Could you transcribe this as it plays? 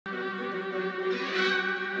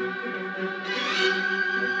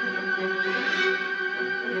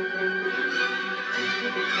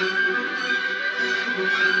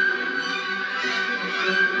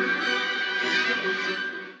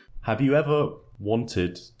Have you ever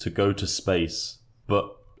wanted to go to space,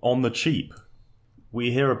 but on the cheap?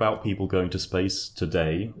 We hear about people going to space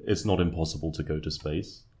today. It's not impossible to go to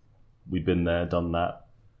space. We've been there, done that.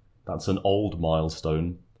 That's an old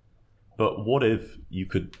milestone. But what if you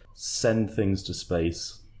could send things to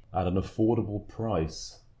space at an affordable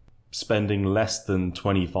price, spending less than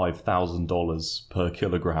 $25,000 per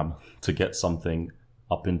kilogram to get something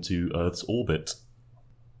up into Earth's orbit?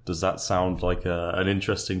 Does that sound like an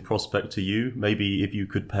interesting prospect to you? Maybe if you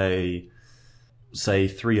could pay, say,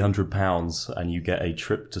 £300 and you get a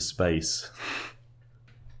trip to space.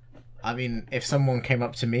 I mean, if someone came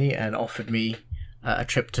up to me and offered me a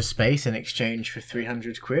trip to space in exchange for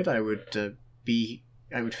 300 quid, I would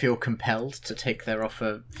feel compelled to take their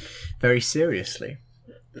offer very seriously.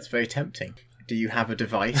 It's very tempting. Do you have a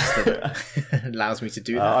device that allows me to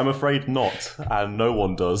do that? I'm afraid not, and no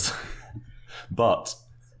one does. But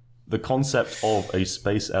the concept of a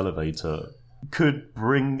space elevator could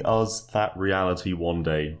bring us that reality one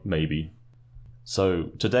day, maybe. So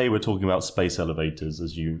today we're talking about space elevators,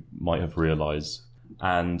 as you might have realized.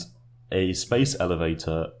 And a space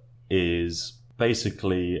elevator is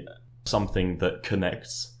basically something that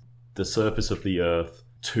connects the surface of the Earth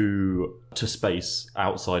to space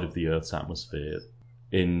outside of the Earth's atmosphere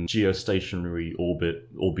in geostationary orbit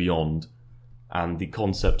or beyond. And the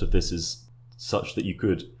concept of this is such that you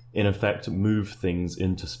could, in effect, move things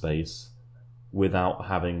into space without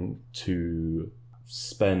having to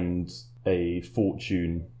spend a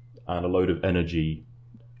fortune and a load of energy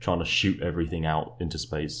trying to shoot everything out into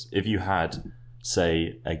space. If you had,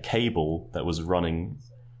 say, a cable that was running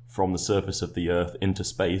from the surface of the Earth into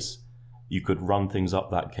space, you could run things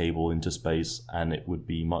up that cable into space and it would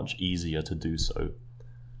be much easier to do so.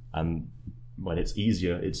 And when it's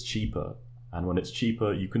easier, it's cheaper. And when it's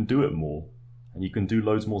cheaper, you can do it more. And you can do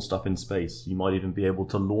loads more stuff in space. You might even be able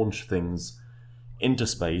to launch things into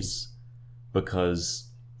space because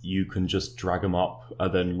you can just drag them up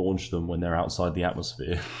and then launch them when they're outside the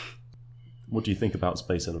atmosphere. What do you think about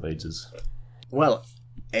space elevators? Well,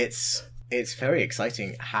 it's very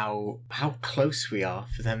exciting how close we are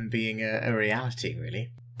for them being a reality,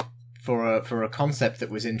 really. For a concept that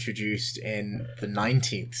was introduced in the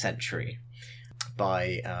 19th century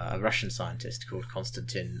by a Russian scientist called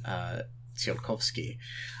Konstantin Tsiolkovsky.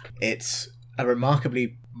 It's a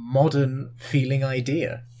remarkably modern feeling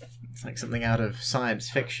idea. It's like something out of science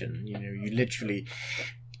fiction. You know, you literally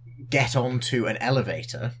get onto an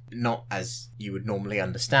elevator, not as you would normally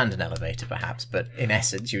understand an elevator perhaps, but in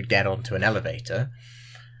essence you would get onto an elevator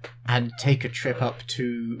and take a trip up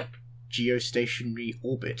to geostationary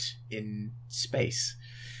orbit in space.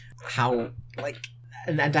 How, like,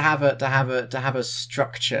 and to have a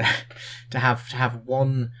structure, to have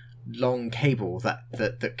one long cable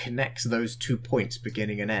that connects those 2 points,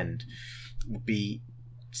 beginning and end, would be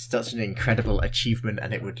such an incredible achievement,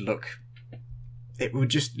 and it would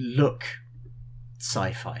just look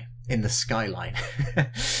sci-fi in the skyline.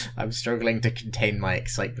 I'm struggling to contain my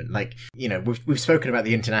excitement. Like, you know, we've spoken about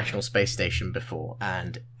the International Space Station before,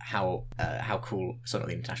 and how cool. Sorry, not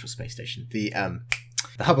the International Space Station.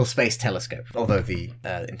 The Hubble Space Telescope, although the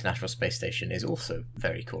International Space Station is also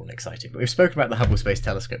very cool and exciting. But we've spoken about the Hubble Space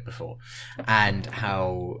Telescope before, and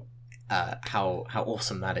how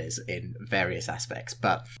awesome that is in various aspects,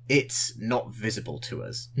 but it's not visible to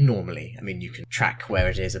us normally. I mean, you can track where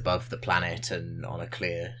it is above the planet, and on a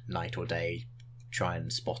clear night or day try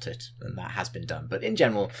and spot it, and that has been done. But in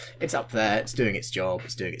general, it's up there, it's doing its job,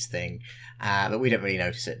 it's doing its thing, but we don't really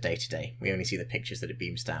notice it day to day. We only see the pictures that it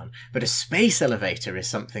beams down. But a space elevator is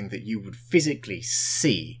something that you would physically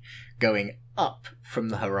see going up from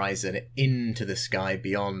the horizon into the sky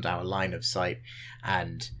beyond our line of sight,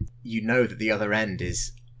 and you know that the other end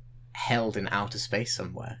is held in outer space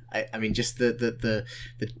somewhere. I mean, just the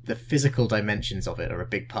physical dimensions of it are a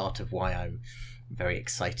big part of why I'm very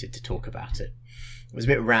excited to talk about it. It was a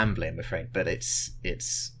bit rambling, I'm afraid, but I'm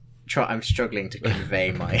struggling to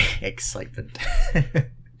convey my excitement.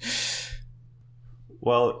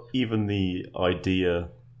 Well, even the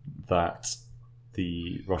idea that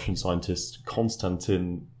the Russian scientist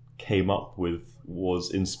Konstantin came up with was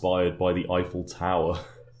inspired by the Eiffel Tower,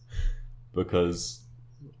 because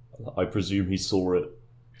I presume he saw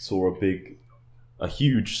a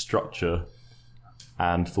huge structure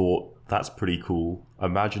and thought, that's pretty cool.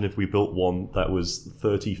 Imagine if we built one that was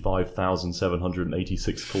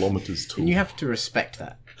 35,786 kilometers tall. And you have to respect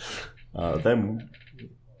that. Then,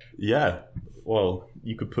 yeah, well,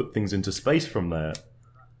 you could put things into space from there.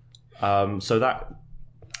 So that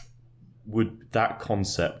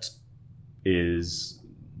concept is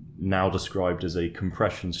now described as a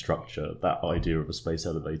compression structure, that idea of a space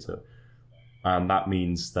elevator. And that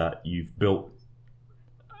means that you've built,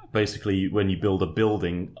 basically, when you build a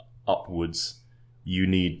building upwards, you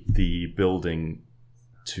need the building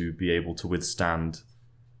to be able to withstand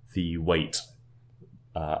the weight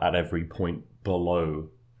at every point below.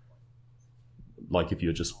 Like if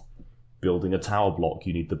you're just building a tower block,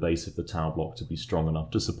 you need the base of the tower block to be strong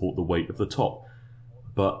enough to support the weight of the top.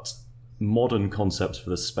 But modern concepts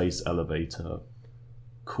for the space elevator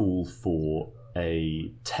call for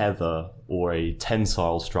a tether or a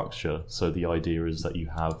tensile structure. So the idea is that you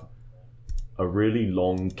have a really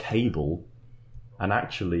long cable, and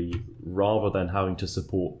actually, rather than having to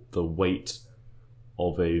support the weight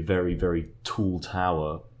of a very, very tall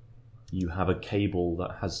tower, you have a cable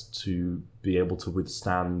that has to be able to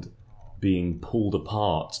withstand being pulled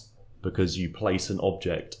apart because you place an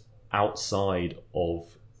object outside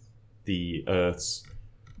of the Earth's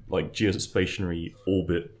like geostationary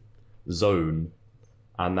orbit zone,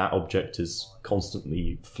 and that object is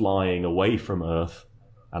constantly flying away from Earth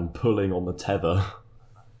and pulling on the tether,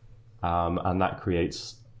 and that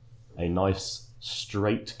creates a nice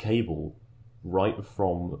straight cable right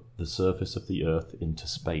from the surface of the Earth into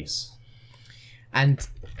space. And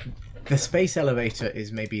the space elevator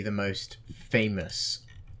is maybe the most famous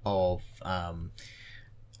of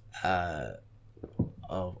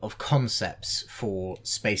concepts for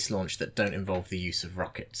space launch that don't involve the use of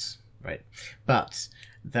rockets, right? But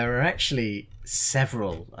there are actually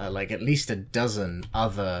several, like at least a dozen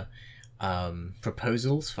other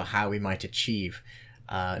proposals for how we might achieve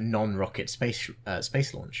non-rocket space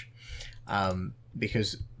launch,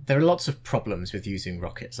 because there are lots of problems with using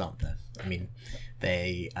rockets, aren't there? I mean,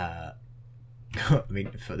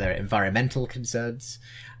 for their environmental concerns,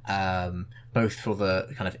 both for the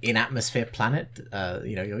kind of in-atmosphere planet.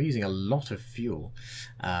 You're using a lot of fuel,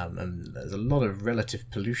 and there's a lot of relative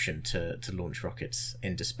pollution to launch rockets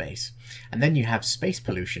into space. And then you have space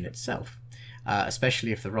pollution itself,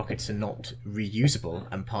 especially if the rockets are not reusable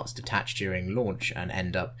and parts detach during launch and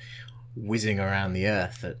end up whizzing around the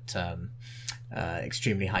Earth at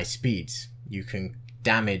extremely high speeds. You can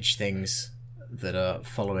damage things that are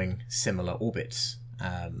following similar orbits,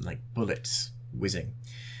 like bullets whizzing.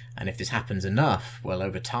 And if this happens enough, well,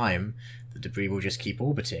 over time, the debris will just keep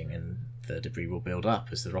orbiting, and the debris will build up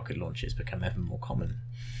as the rocket launches become ever more common.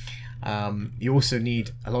 You also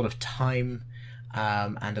need a lot of time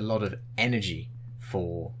and a lot of energy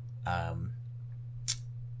for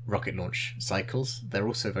rocket launch cycles. They're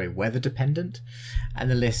also very weather dependent, and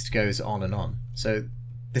the list goes on and on. So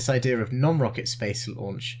this idea of non-rocket space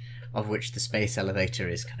launch, of which the space elevator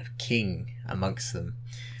is kind of king amongst them,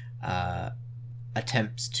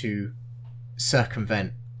 attempts to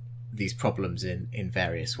circumvent these problems in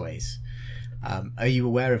various ways. Are you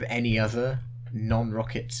aware of any other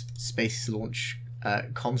non-rocket space launch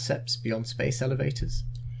concepts beyond space elevators?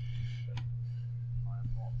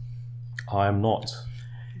 I am not.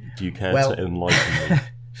 Do you care to enlighten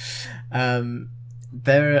me?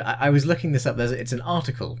 I was looking this up. It's an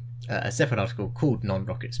article, a separate article called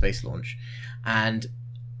Non-Rocket Space Launch, and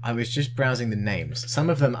I was just browsing the names. Some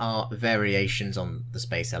of them are variations on the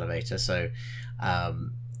space elevator. So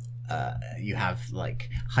you have like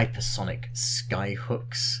hypersonic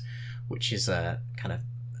skyhooks, which is a kind of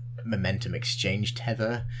momentum exchange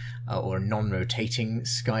tether, or a non-rotating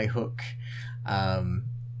skyhook.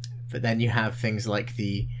 But then you have things like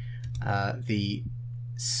the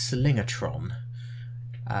slingatron,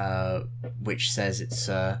 which says it's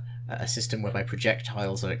a system whereby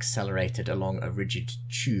projectiles are accelerated along a rigid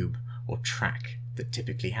tube or track that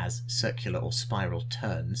typically has circular or spiral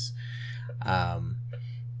turns,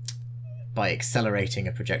 by accelerating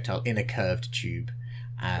a projectile in a curved tube,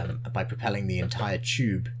 by propelling the entire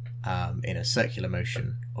tube in a circular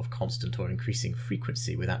motion of constant or increasing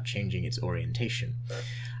frequency without changing its orientation.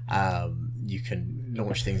 You can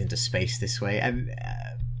launch things into space this way, and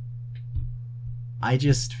I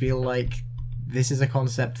just feel like this is a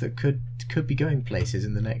concept that could be going places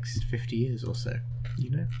in the next 50 years or so,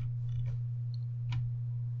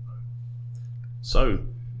 So,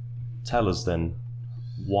 tell us then,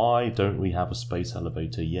 why don't we have a space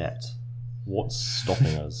elevator yet? What's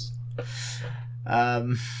stopping us?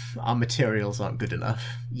 Our materials aren't good enough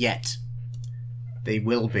yet. They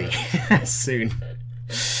will be soon.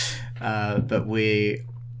 But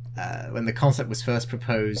when the concept was first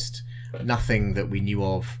proposed, nothing that we knew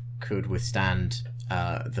of could withstand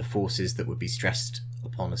the forces that would be stressed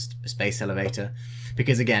upon a space elevator,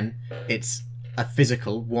 because again, it's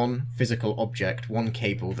one physical object, one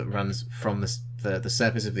cable that runs from the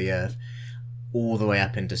surface of the Earth all the way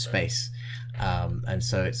up into space. and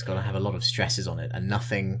so it's got to have a lot of stresses on it, and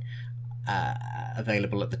nothing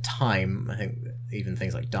available at the time. I think even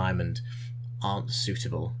things like diamond aren't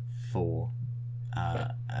suitable for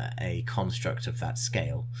a construct of that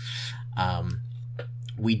scale.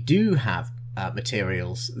 We do have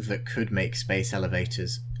materials that could make space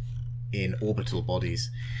elevators in orbital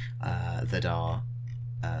bodies that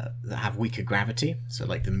have weaker gravity, so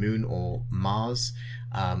like the Moon or Mars.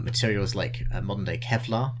 Materials like modern day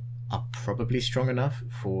Kevlar are probably strong enough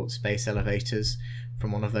for space elevators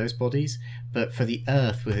from one of those bodies, but for the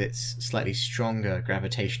Earth, with its slightly stronger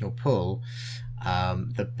gravitational pull,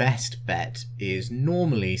 the best bet is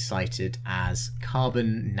normally cited as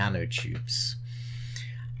carbon nanotubes.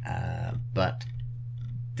 But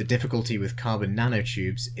the difficulty with carbon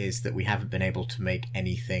nanotubes is that we haven't been able to make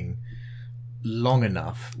anything long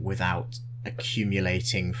enough without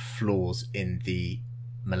accumulating flaws in the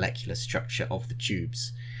molecular structure of the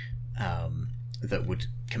tubes that would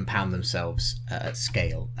compound themselves at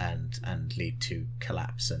scale and lead to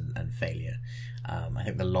collapse and failure. I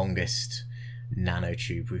think the longest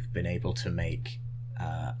nanotube we've been able to make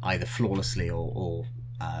either flawlessly or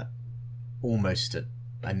almost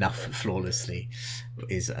enough flawlessly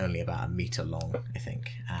is only about 1 meter long, I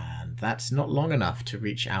think, and that's not long enough to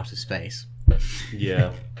reach outer space.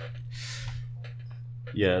 Yeah,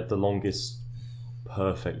 the longest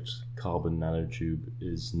perfect carbon nanotube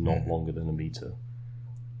is not longer than 1 meter,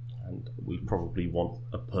 and we probably want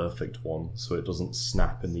a perfect one so it doesn't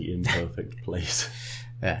snap in the imperfect place.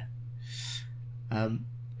 Yeah.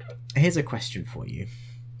 Here's a question for you.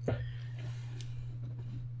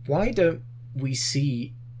 Why don't we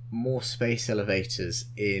see more space elevators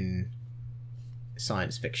in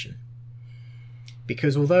science fiction?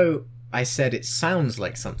 Because although I said it sounds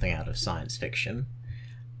like something out of science fiction,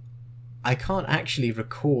 I can't actually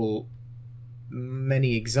recall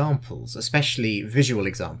many examples, especially visual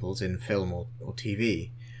examples in film or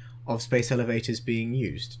TV, of space elevators being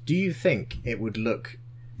used. Do you think it would look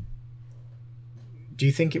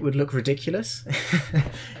ridiculous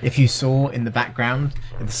if you saw in the background,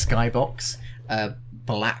 in the skybox, a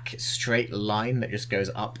black straight line that just goes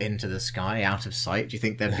up into the sky out of sight? Do you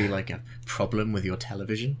think there'd be like a problem with your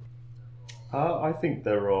television? I think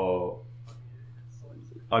there are.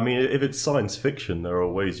 I mean, if it's science fiction, there are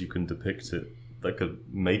ways you can depict it that could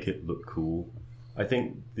make it look cool. I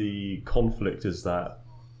think the conflict is that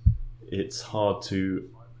it's hard to.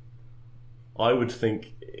 I would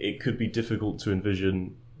think it could be difficult to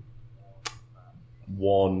envision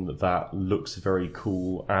one that looks very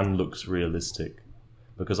cool and looks realistic,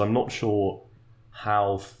 because I'm not sure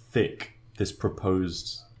how thick this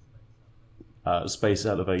proposed space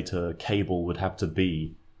elevator cable would have to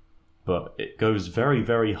be, but it goes very,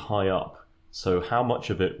 very high up, so how much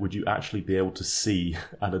of it would you actually be able to see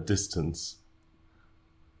at a distance?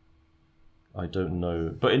 I don't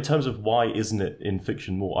know. But in terms of why isn't it in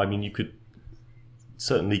fiction more, I mean, you could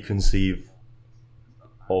certainly conceive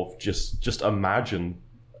of just imagine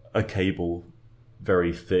a cable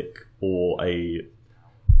very thick or a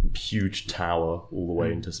huge tower all the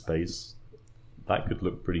way into space. That could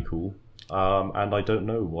look pretty cool. And I don't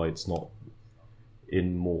know why it's not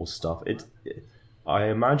in more stuff. I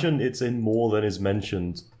imagine it's in more than is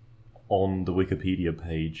mentioned on the Wikipedia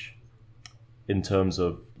page in terms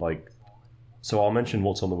of like. So I'll mention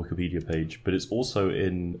what's on the Wikipedia page, but it's also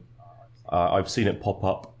in. I've seen it pop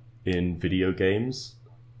up in video games.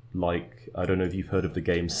 Like, I don't know if you've heard of the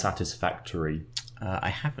game Satisfactory. I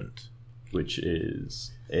haven't. Which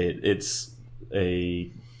is it's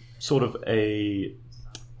a sort of a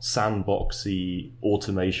sandboxy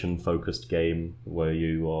automation focused game where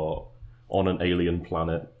you are on an alien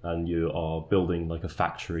planet and you are building like a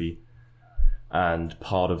factory, and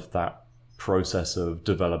part of that process of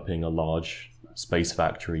developing a large space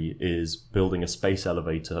factory is building a space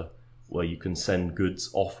elevator where you can send goods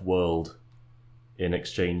off world in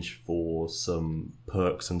exchange for some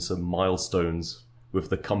perks and some milestones with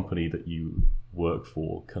the company that you work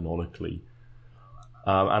for canonically.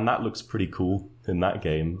 And that looks pretty cool in that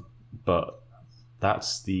game, but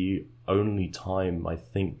that's the only time I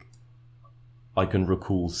think I can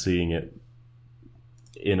recall seeing it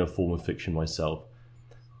in a form of fiction myself.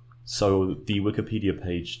 So the Wikipedia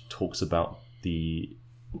page talks about the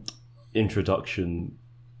introduction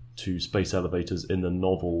to space elevators in the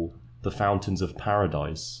novel The Fountains of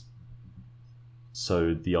Paradise.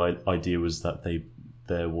 So the idea was that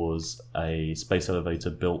there was a space elevator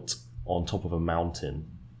built on top of a mountain,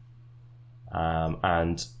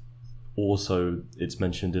 and also it's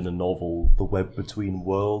mentioned in a novel, The Web Between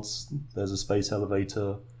Worlds, there's a space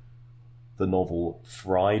elevator. The novel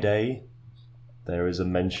Friday, there is a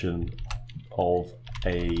mention of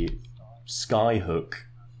a skyhook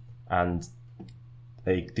and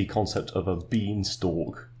the concept of a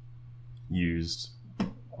beanstalk used,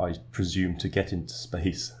 I presume, to get into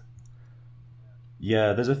space.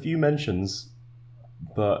 Yeah, there's a few mentions,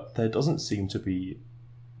 but there doesn't seem to be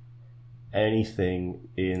anything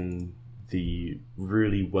in the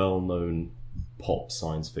really well-known pop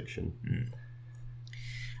science fiction.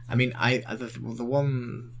 I mean, the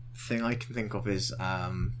one thing I can think of is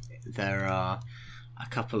there are a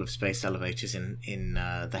couple of space elevators in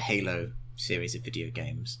the Halo series of video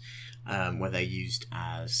games where they're used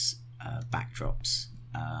as backdrops,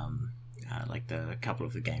 like a couple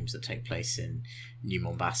of the games that take place in New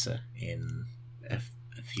Mombasa in a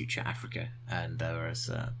future Africa, and there are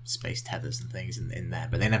space tethers and things in there,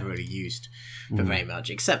 but they're never really used for very much,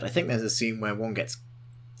 except I think there's a scene where one gets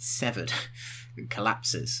severed and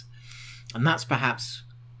collapses, and that's perhaps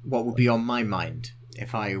what would be on my mind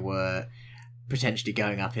if I were potentially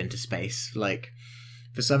going up into space. Like,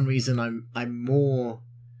 for some reason I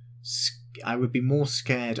would be more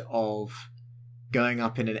scared of going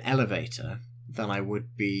up in an elevator than I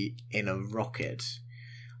would be in a rocket,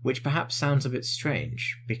 which perhaps sounds a bit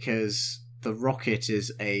strange because the rocket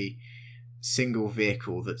is a single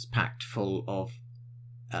vehicle that's packed full of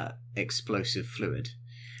explosive fluid,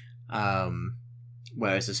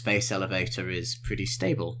 whereas a space elevator is pretty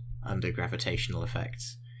stable under gravitational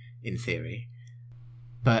effects, in theory.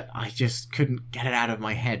 But I just couldn't get it out of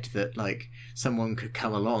my head that, like, someone could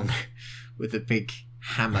come along with a big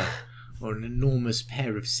hammer or an enormous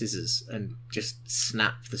pair of scissors and just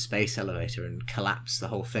snap the space elevator and collapse the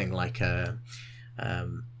whole thing like a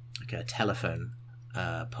telephone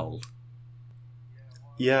pole.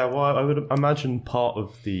 Yeah, well, I would imagine part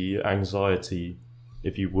of the anxiety,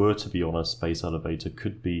 if you were to be on a space elevator,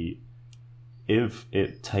 could be if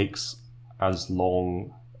it takes as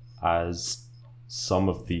long as some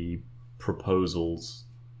of the proposals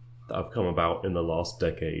that have come about in the last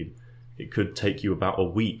decade. It could take you about a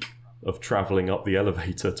week of travelling up the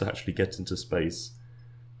elevator to actually get into space.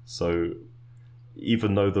 So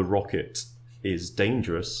even though the rocket is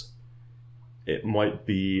dangerous, it might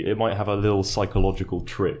have a little psychological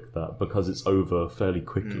trick that because it's over fairly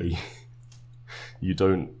quickly, you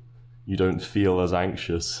don't feel as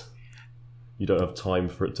anxious. You don't have time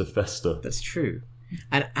for it to fester. That's true.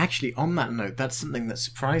 And actually, on that note, that's something that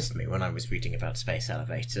surprised me when I was reading about space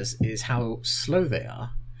elevators, is how slow they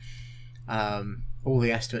are. All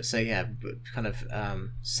the estimates say, kind of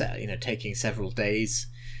taking several days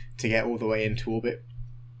to get all the way into orbit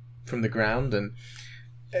from the ground, and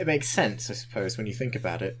it makes sense, I suppose, when you think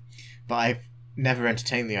about it. But I've never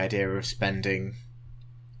entertained the idea of spending,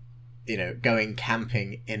 going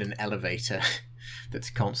camping in an elevator that's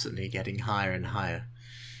constantly getting higher and higher.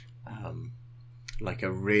 Like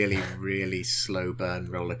a really, really slow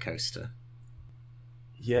burn roller coaster.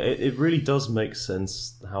 Yeah, it really does make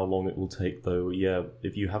sense how long it will take, though. Yeah,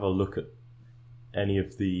 if you have a look at any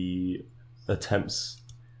of the attempts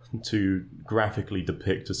to graphically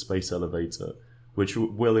depict a space elevator, which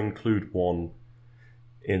will include one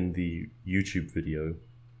in the YouTube video,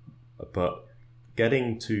 but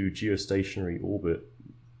getting to geostationary orbit,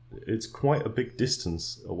 it's quite a big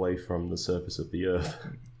distance away from the surface of the Earth.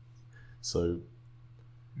 So,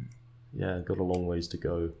 yeah, got a long ways to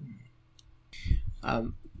go.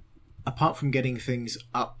 Apart from getting things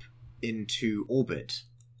up into orbit,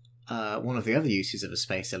 one of the other uses of a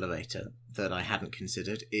space elevator that I hadn't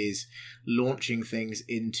considered is launching things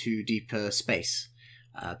into deeper space,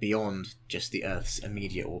 beyond just the Earth's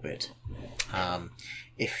immediate orbit.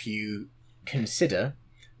 If you consider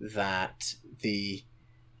that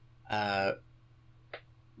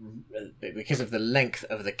because of the length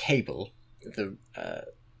of the cable,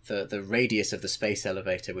 the radius of the space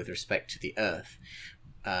elevator with respect to the Earth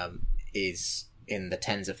is in the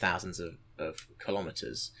tens of thousands of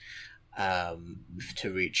kilometers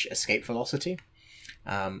to reach escape velocity.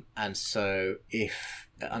 And so if,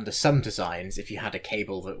 under some designs, if you had a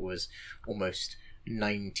cable that was almost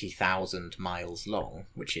 90,000 miles long,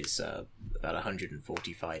 which is about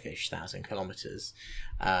 145-ish thousand kilometers,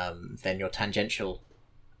 then your tangential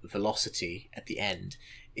velocity at the end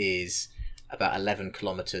is about 11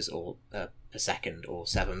 kilometers per second, or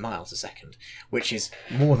 7 miles a second, which is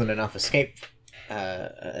more than enough escape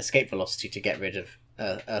velocity to get rid of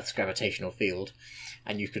Earth's gravitational field,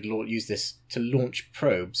 and you could use this to launch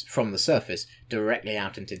probes from the surface directly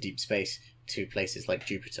out into deep space to places like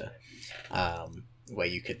Jupiter, where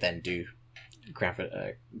you could then do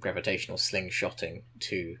gravitational slingshotting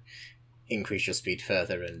to increase your speed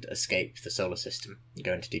further and escape the solar system and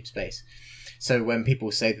go into deep space. So when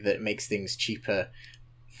people say that it makes things cheaper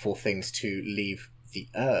for things to leave the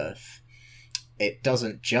Earth, it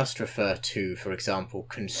doesn't just refer to, for example,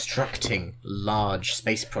 constructing large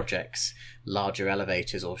space projects, larger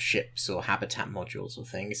elevators or ships or habitat modules or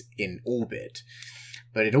things in orbit,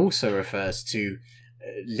 but it also refers to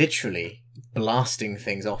literally blasting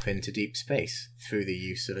things off into deep space through the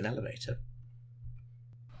use of an elevator.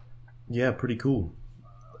 Yeah, pretty cool.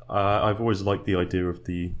 I've always liked the idea of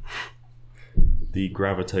the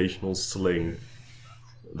gravitational sling.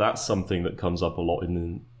 That's something that comes up a lot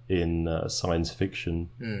in science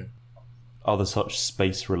fiction, other such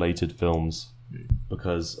space-related films,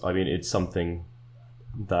 because I mean it's something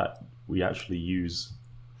that we actually use.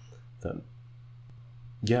 That,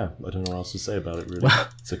 yeah, I don't know what else to say about it really. Well,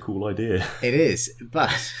 it's a cool idea. It is,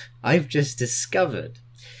 but I've just discovered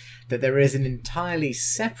that there is an entirely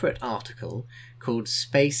separate article called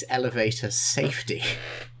Space Elevator Safety.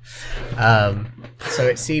 So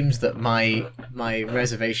it seems that my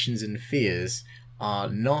reservations and fears are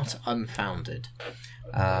not unfounded.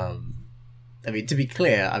 I mean, to be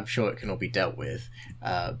clear, I'm sure it can all be dealt with,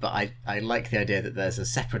 but I like the idea that there's a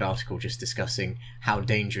separate article just discussing how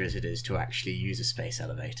dangerous it is to actually use a space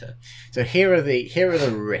elevator. So here are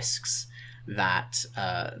the risks that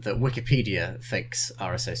that Wikipedia thinks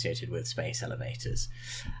are associated with space elevators.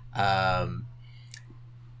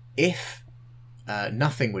 If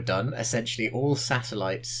nothing were done, essentially all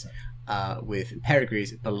satellites with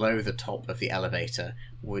pedigrees below the top of the elevator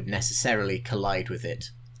would necessarily collide with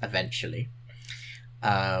it eventually.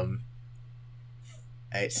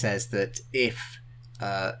 It says that if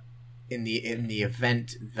in the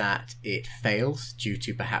event that it fails due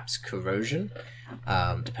to perhaps corrosion,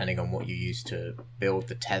 depending on what you use to build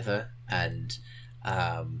the tether, and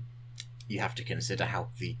you have to consider how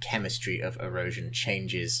the chemistry of erosion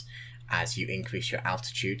changes as you increase your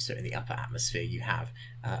altitude. So in the upper atmosphere you have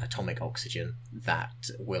atomic oxygen that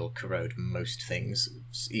will corrode most things,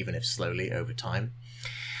 even if slowly over time,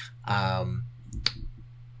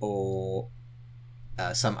 or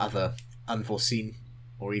some other unforeseen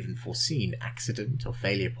or even foreseen accident or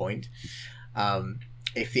failure point.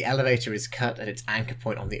 If the elevator is cut at its anchor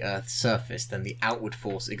point on the Earth's surface, then the outward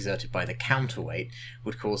force exerted by the counterweight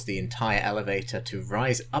would cause the entire elevator to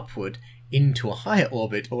rise upward into a higher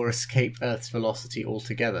orbit or escape Earth's velocity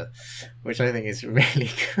altogether, which I think is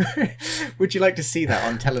really good. Would you like to see that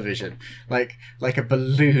on television? Like a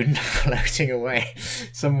balloon floating away.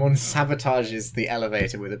 Someone sabotages the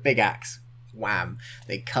elevator with a big axe. Wham!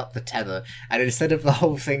 They cut the tether, and instead of the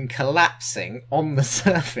whole thing collapsing on the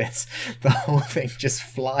surface, the whole thing just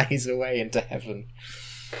flies away into heaven.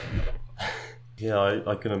 Yeah,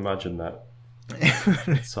 I can imagine that.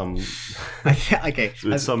 Some okay,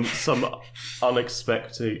 with some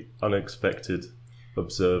unexpected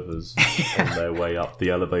observers on their way up the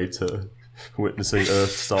elevator, witnessing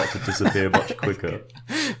Earth start to disappear much quicker.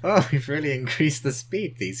 Oh, we've really increased the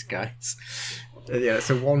speed, these guys. Yeah, it's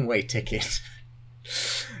a one-way ticket.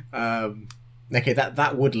 Okay,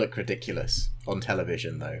 that would look ridiculous on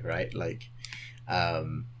television, though, right? Like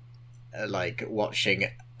watching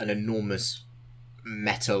an enormous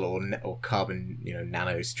metal or carbon,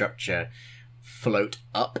 nanostructure float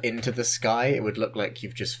up into the sky. It would look like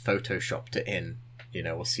you've just photoshopped it in,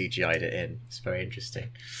 or CGI'd it in. It's very interesting.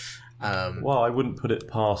 Well, I wouldn't put it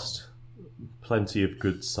past plenty of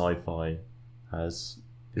good sci-fi has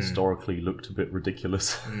historically looked a bit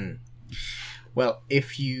ridiculous. Well,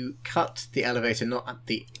 if you cut the elevator not at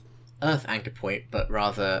the Earth anchor point, but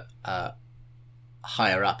rather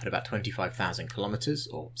higher up at about 25,000 kilometers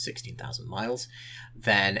or 16,000 miles,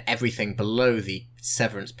 then everything below the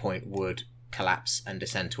severance point would collapse and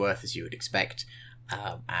descend to Earth as you would expect,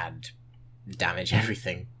 and damage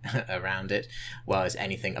everything around it, whereas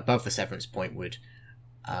anything above the severance point would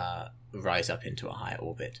rise up into a higher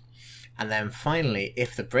orbit. And then finally,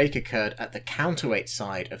 if the break occurred at the counterweight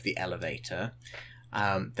side of the elevator,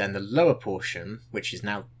 then the lower portion, which is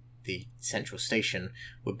now the central station,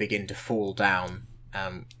 would begin to fall down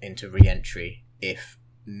into re-entry if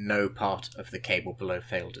no part of the cable below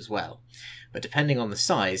failed as well. But depending on the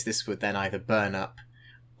size, this would then either burn up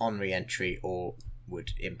on re-entry or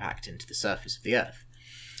would impact into the surface of the Earth.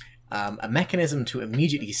 A mechanism to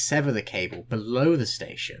immediately sever the cable below the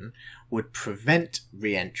station would prevent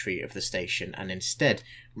re-entry of the station and instead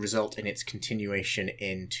result in its continuation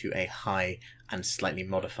into a high and slightly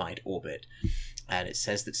modified orbit. And it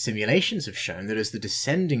says that simulations have shown that as the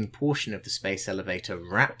descending portion of the space elevator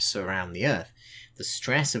wraps around the Earth, the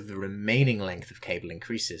stress of the remaining length of cable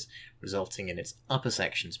increases, resulting in its upper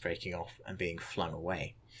sections breaking off and being flung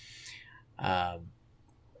away.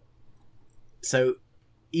 So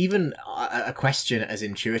even a question as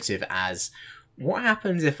intuitive as what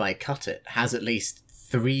happens if I cut it has at least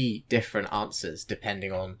 3 different answers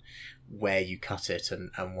depending on where you cut it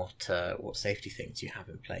and what safety things you have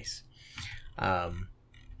in place.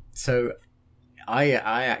 So I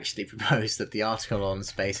actually propose that the article on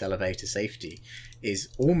space elevator safety is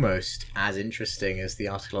almost as interesting as the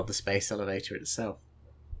article on the space elevator itself.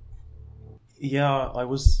 Yeah, I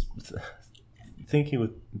was thinking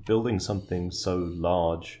with building something so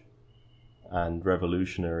large and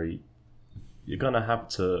revolutionary, you're going to have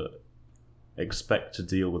to expect to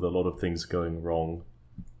deal with a lot of things going wrong.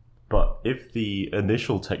 But if the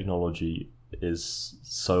initial technology is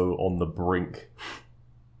so on the brink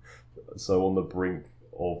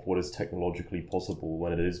of what is technologically possible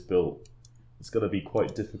when it is built, it's going to be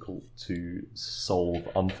quite difficult to solve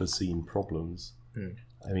unforeseen problems.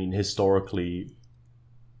 I mean, historically,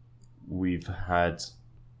 we've had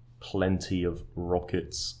plenty of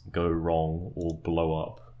rockets go wrong or blow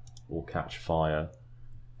up or catch fire.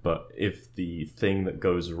 But if the thing that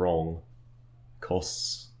goes wrong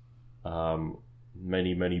costs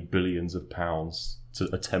many, many billions of pounds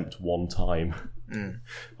to attempt one time,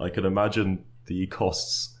 I can imagine the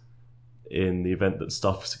costs in the event that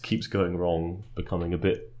stuff keeps going wrong becoming a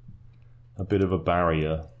bit of a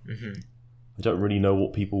barrier. I don't really know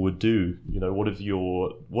what people would do. You know, what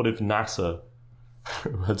if NASA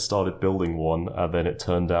had started building one and then it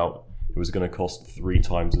turned out it was going to cost 3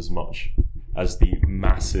 times as much as the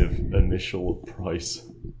massive initial price?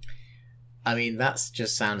 I mean, that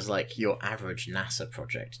just sounds like your average NASA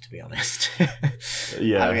project, to be honest.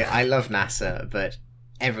 Yeah. I mean, I love NASA, but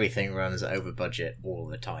everything runs over budget all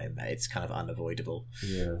the time. It's kind of unavoidable.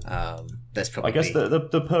 Yeah. There's probably... I guess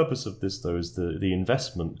the purpose of this, though, is the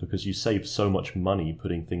investment, because you save so much money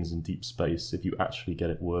putting things in deep space if you actually get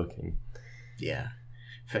it working. Yeah,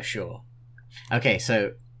 for sure. Okay,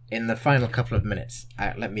 so in the final couple of minutes,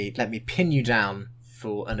 let me pin you down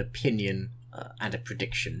for an opinion and a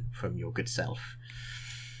prediction from your good self.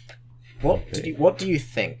 What do you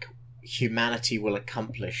think humanity will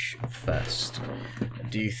accomplish first?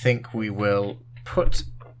 Do you think we will put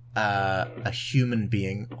a human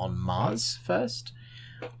being on Mars first,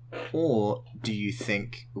 or do you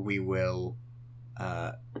think we will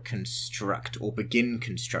construct or begin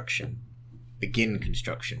construction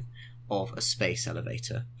of a space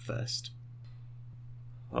elevator first?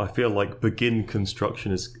 I feel like begin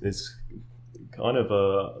construction is kind of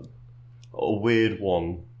a weird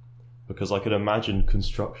one, because I could imagine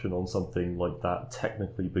construction on something like that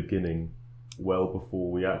technically beginning well before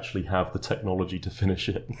we actually have the technology to finish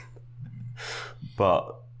it.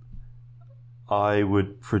 But I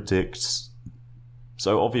would predict...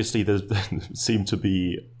 So obviously there seem to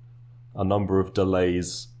be a number of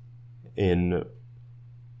delays in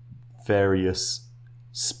various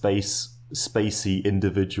spacey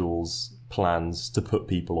individuals' plans to put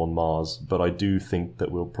people on Mars, but I do think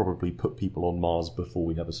that we'll probably put people on Mars before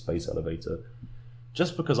we have a space elevator.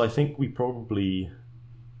 Just because I think we probably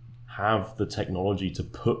have the technology to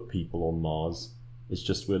put people on Mars. It's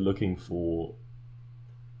just we're looking for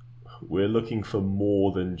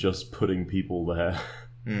more than just putting people there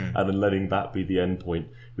and then letting that be the end point.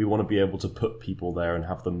 We want to be able to put people there and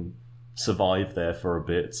have them survive there for a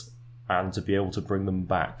bit and to be able to bring them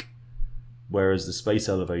back. Whereas the space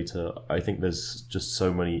elevator, I think there's just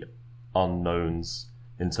so many unknowns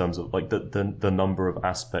in terms of like the number of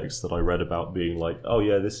aspects that I read about being like, oh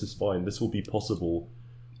yeah, this is fine, this will be possible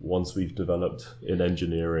once we've developed in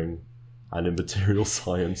engineering and in material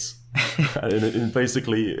science. and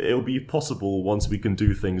basically, it'll be possible once we can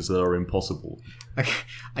do things that are impossible. Okay,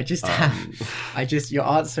 your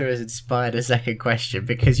answer has inspired a second question,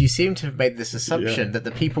 because you seem to have made this assumption that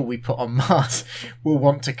the people we put on Mars will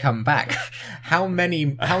want to come back. How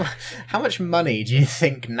much money do you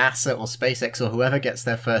think NASA or SpaceX or whoever gets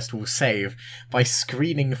there first will save by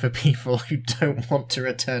screening for people who don't want to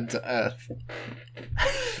return to Earth?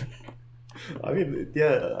 I mean,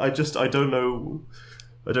 yeah, I don't know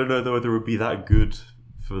whether it would be that good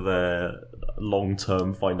for their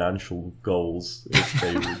long-term financial goals if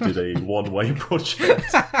they did a one-way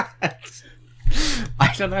project.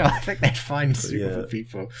 I don't know. I think they'd find suitable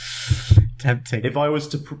people. Tempting. If I was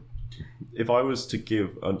to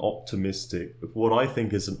give an optimistic, what I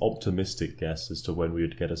think is an optimistic guess as to when we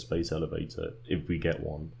would get a space elevator, if we get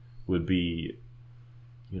one, would be,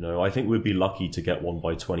 I think we'd be lucky to get one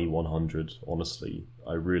by 2100, honestly.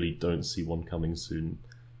 I really don't see one coming soon.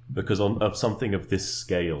 Because of something of this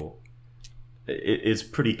scale, it's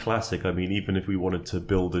pretty classic. I mean, even if we wanted to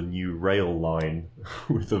build a new rail line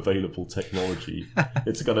with available technology,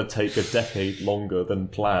 it's going to take a decade longer than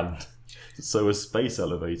planned. So a space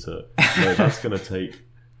elevator, that's going to take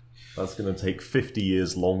That's going to take 50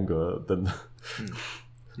 years longer than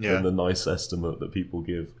than the nice estimate that people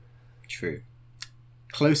give. True.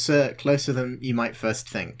 Closer than you might first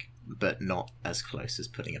think, but not as close as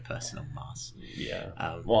putting a person on Mars. Yeah.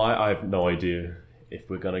 Well, I have no idea if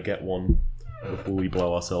we're going to get one before we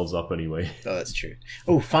blow ourselves up anyway. Oh, that's true.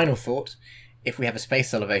 Oh, final thought. If we have a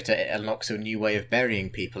space elevator, it unlocks a new way of burying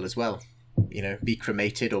people as well. You know, be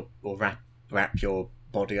cremated or wrap your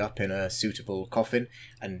body up in a suitable coffin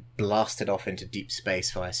and blast it off into deep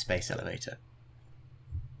space via a space elevator.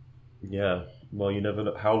 Yeah. Well, you never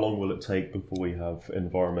know. How long will it take before we have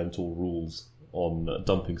environmental rules on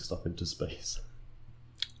dumping stuff into space?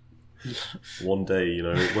 One day, you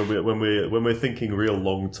know, when we're thinking real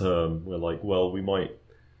long term, we're like, well, we might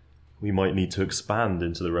need to expand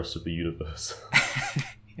into the rest of the universe.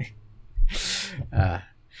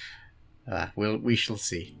 We shall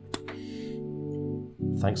see.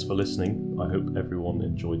 Thanks for listening. I hope everyone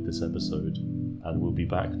enjoyed this episode, and we'll be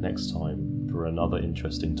back next time for another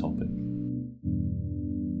interesting topic.